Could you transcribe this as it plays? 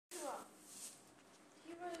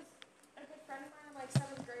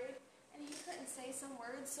say some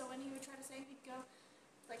words, so when he would try to say, he'd go,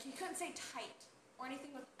 like, he couldn't say tight or anything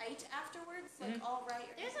with "ite" afterwards, like all right.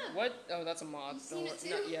 Or what? Oh, that's a mod. You seen it too?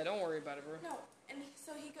 No, yeah, don't worry about it, bro. No, and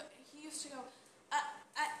so he used to go, uh,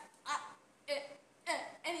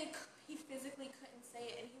 and he physically couldn't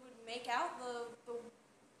say it, and he would make out the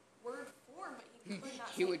word form, but he could not.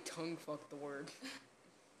 He would tongue fuck the word.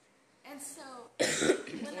 And so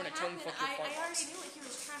when that happened, I already knew what he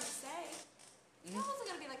was trying to say. So I wasn't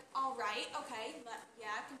gonna be like, all right, okay,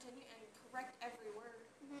 continue and correct every word.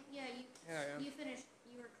 You finished.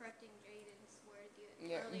 You were correcting Jaden's word.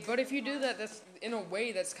 Yeah, but if you do that, that's in a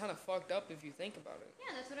way that's kind of fucked up if you think about it.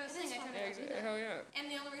 Yeah, that's what I was saying. I tried to do that. Hell yeah. And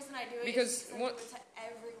the only reason I do it because is because I do it to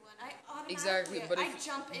everyone. I automatically exactly, but I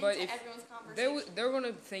jump into everyone's conversation. They're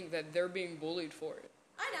gonna think that they're being bullied for it.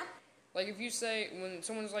 I know. Like if you say when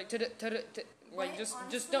someone's like like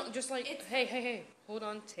just like hey, hold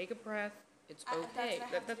on, take a breath. It's okay.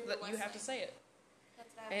 You have to say it.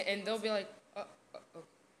 And they'll be like,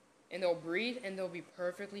 and they'll breathe and they'll be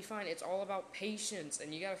perfectly fine. It's all about patience,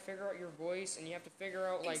 and you gotta figure out your voice, and you have to figure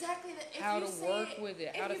out like how to work with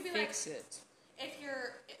it, how to fix it. If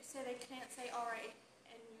say they can't say all right,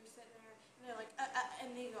 and you're sitting there and they're like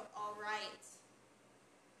and they go all right,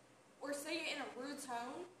 or say it in a rude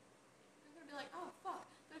tone, they're gonna be like, oh fuck.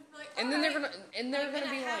 They're gonna be like, and then they're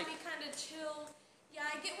gonna be like, happy, kind of chill. Yeah,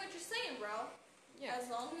 I get what you're saying, bro. Yeah. As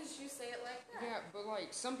long as you say it like that. Yeah, but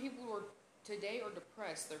like some people today are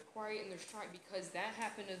depressed. They're quiet and they're shy because that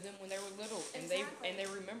happened to them when they were little, and they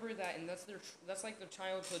remember that, and that's like their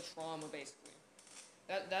childhood trauma basically.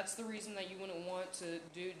 That's the reason that you wouldn't want to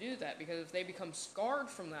do that, because if they become scarred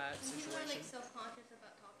from that situation. People are like self-conscious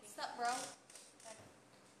about talking. What's up, bro?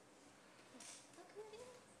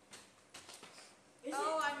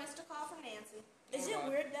 I missed a call from Nancy. Is it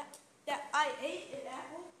weird that I ate an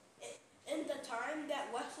apple in the time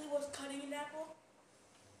that Wesley was cutting an apple?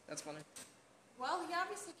 That's funny. Well, he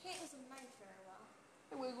obviously can't use a knife very well.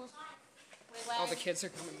 Hey, Wiggles. All the kids are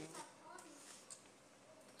coming.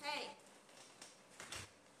 Hey.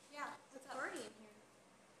 Yeah, what's up? Party in here.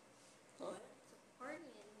 What? It's a party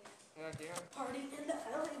in here. Yeah. Party in the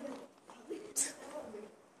elevator.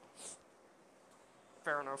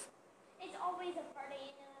 Fair enough. It's always a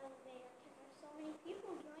party in an elevator because there's so many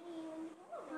people joining you in the elevator.